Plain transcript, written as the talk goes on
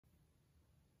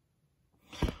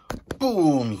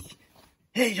Boom!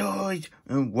 Hey guys,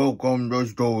 and welcome to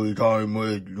Story Time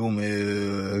with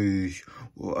Loomis,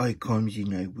 where I comes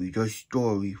in and read a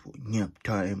story for nap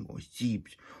time or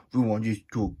sleeps. We want this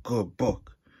to a good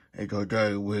book. And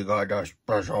today we got a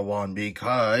special one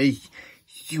because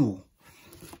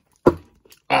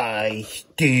I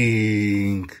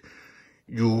stink.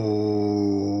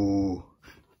 You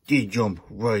did jump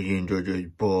right into this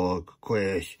book,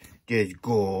 Chris. Let's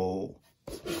go.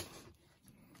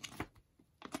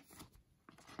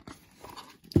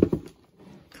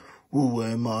 Who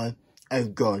am I?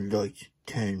 I've got like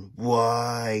 10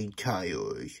 white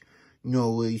tires.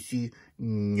 No AC,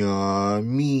 not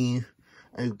me.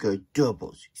 I've got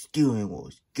doubles, steering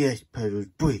wheels, gas pedals,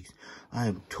 brakes.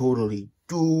 I'm totally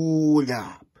dooled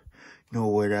up. Know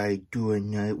what I do at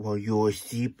night while you're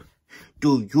asleep?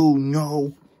 Do you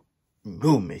know?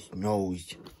 Loomis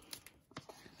knows.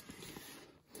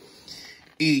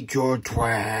 Eat your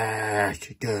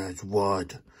trash, that's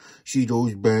what. See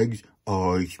those bags?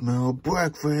 I smell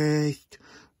breakfast.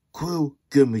 Crew,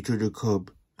 get me to the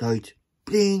cub. Lights,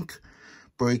 blink.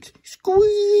 Brakes,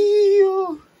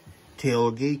 squeal.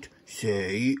 Tailgate,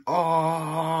 say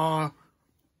ah.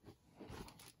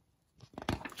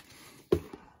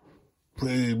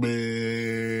 Baby,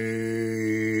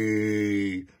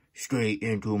 straight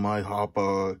into my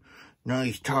hopper.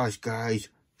 Nice toss, guys.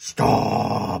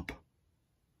 Stop.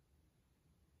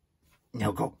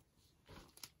 Now go.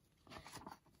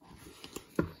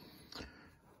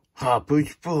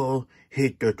 Hopper's full,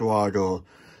 hit the throttle.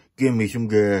 Give me some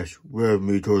gas, rev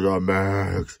me to the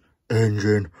max.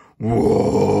 Engine,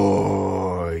 rise.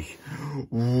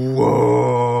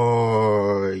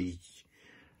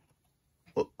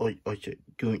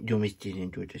 Loomis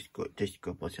didn't do this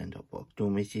good was in the book.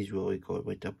 Loomis is really good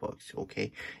with the books,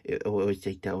 okay? It was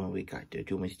like that when we got there.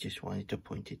 Loomis just wanted to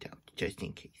point it out, just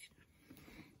in case.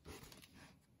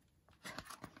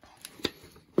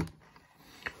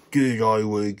 Did I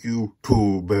wake you?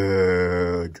 Too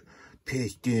bad.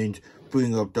 Pistons,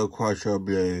 bring up the crusher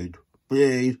blade.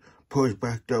 Blade, push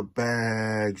back the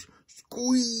bags.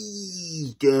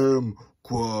 Squeeze them,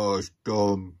 crush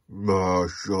them,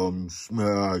 mash them,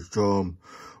 smash them.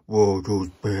 Whoa, those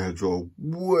bags are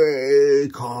way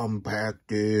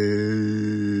compacted.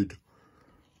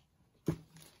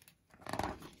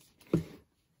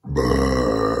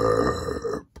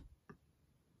 Burp.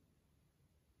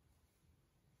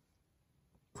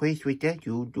 Chris, with that,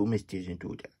 Loomis didn't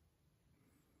do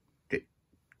that.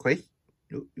 Chris,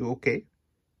 you okay?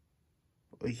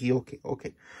 Is he okay?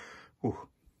 Okay. Ooh.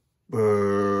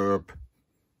 Burp.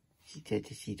 See,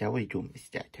 that was Loomis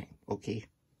that time, okay?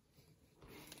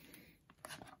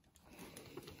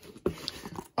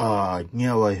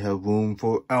 Now I have room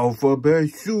for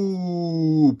alphabet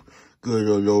soup. Get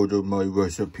a load of my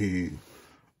recipe.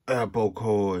 Apple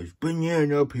cores,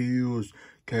 banana peels,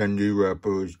 candy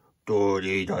wrappers,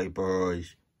 dirty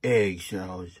diapers, egg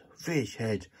shells, fish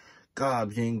heads,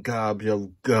 gobs and gobs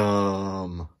of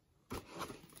gum.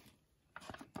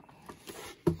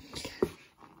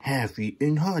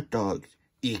 Half-eaten hot dogs,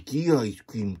 icky ice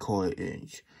cream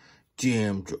cartons,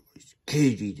 jam jars,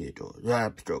 kitty litter,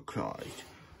 lobster claws,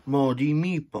 moldy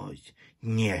meatballs,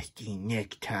 nasty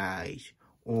neckties,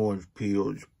 orange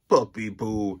peels, puppy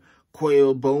poo,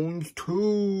 quail bones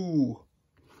too.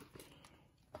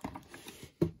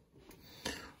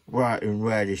 Rotten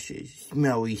radishes,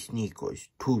 smelly sneakers,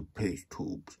 toothpaste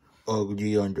tubes,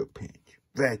 ugly underpants,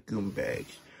 vacuum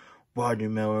bags,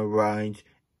 watermelon rinds,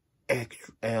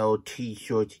 XL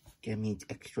t-shirts, that means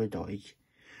extra large,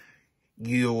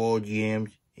 year-old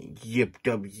yams, and zipped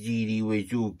up ziti with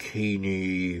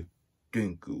zucchini.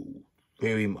 Thank you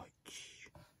very much.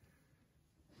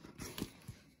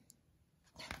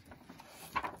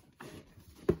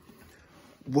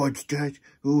 What's that?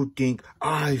 You think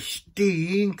I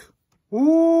stink?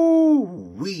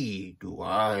 Ooh-wee, do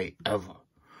I ever.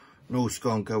 No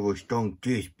skunk ever stunk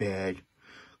this bad.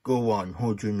 Go on,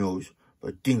 hold your nose,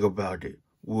 but think about it.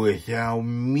 Without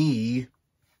me,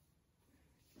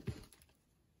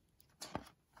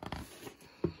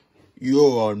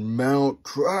 you're on Mount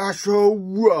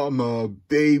Trashorama,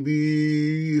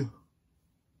 baby.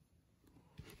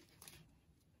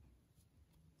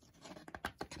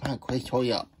 Come on, Chris,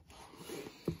 hurry up.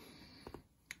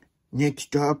 Next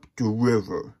stop, the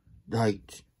river.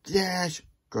 Lights, flash,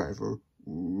 driver,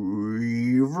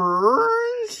 reverse.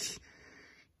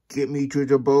 Get me to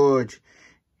the board.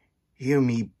 Hear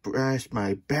me blast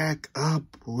my back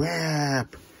up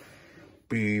rap.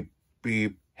 Beep,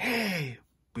 beep, hey,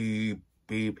 beep,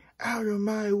 beep, out of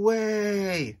my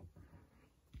way.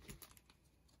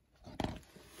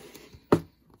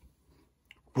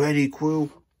 Ready,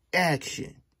 crew?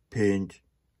 Action. Pins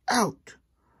out.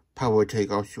 Power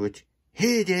takeoff switch.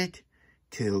 Hit it.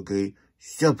 Tailgate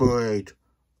separate.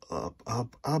 Up,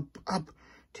 up, up, up.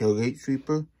 Tailgate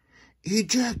sweeper.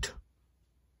 Eject.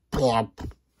 Plop.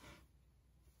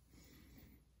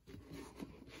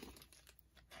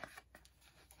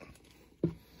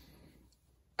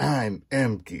 I'm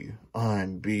empty.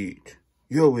 I'm beat.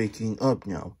 You're waking up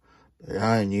now, but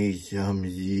I need some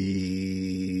Z's.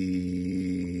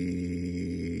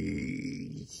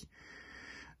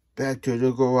 Back to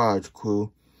the garage,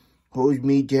 crew. Hold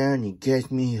me down and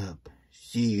get me up.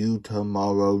 See you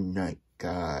tomorrow night,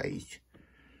 guys.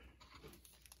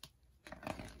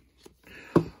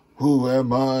 Who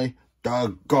am I?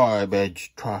 The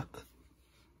garbage truck.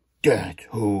 That's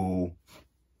who.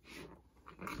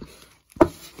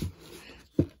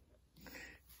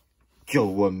 So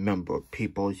remember,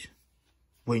 peoples,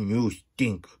 when you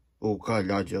stink, oh got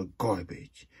lots of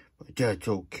garbage. But that's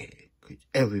okay, because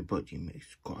everybody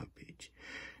makes garbage.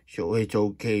 So it's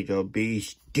okay to be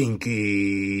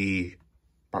stinky.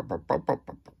 What,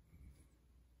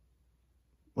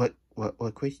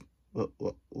 Chris? What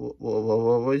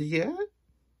was that?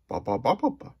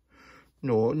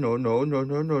 No,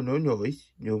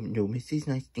 Loomis is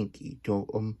not stinky.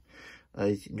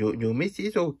 Loomis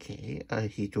is okay.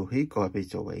 He threw his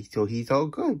garbage away, so he's all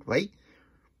good, right?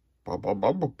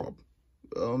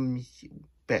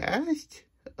 Best?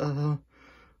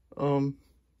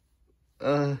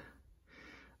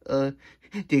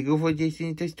 Thank you for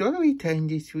listening to story time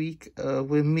this week,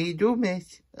 with me,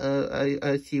 Loomis.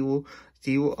 I see you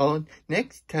all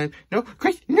next time. No,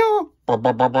 Chris, no!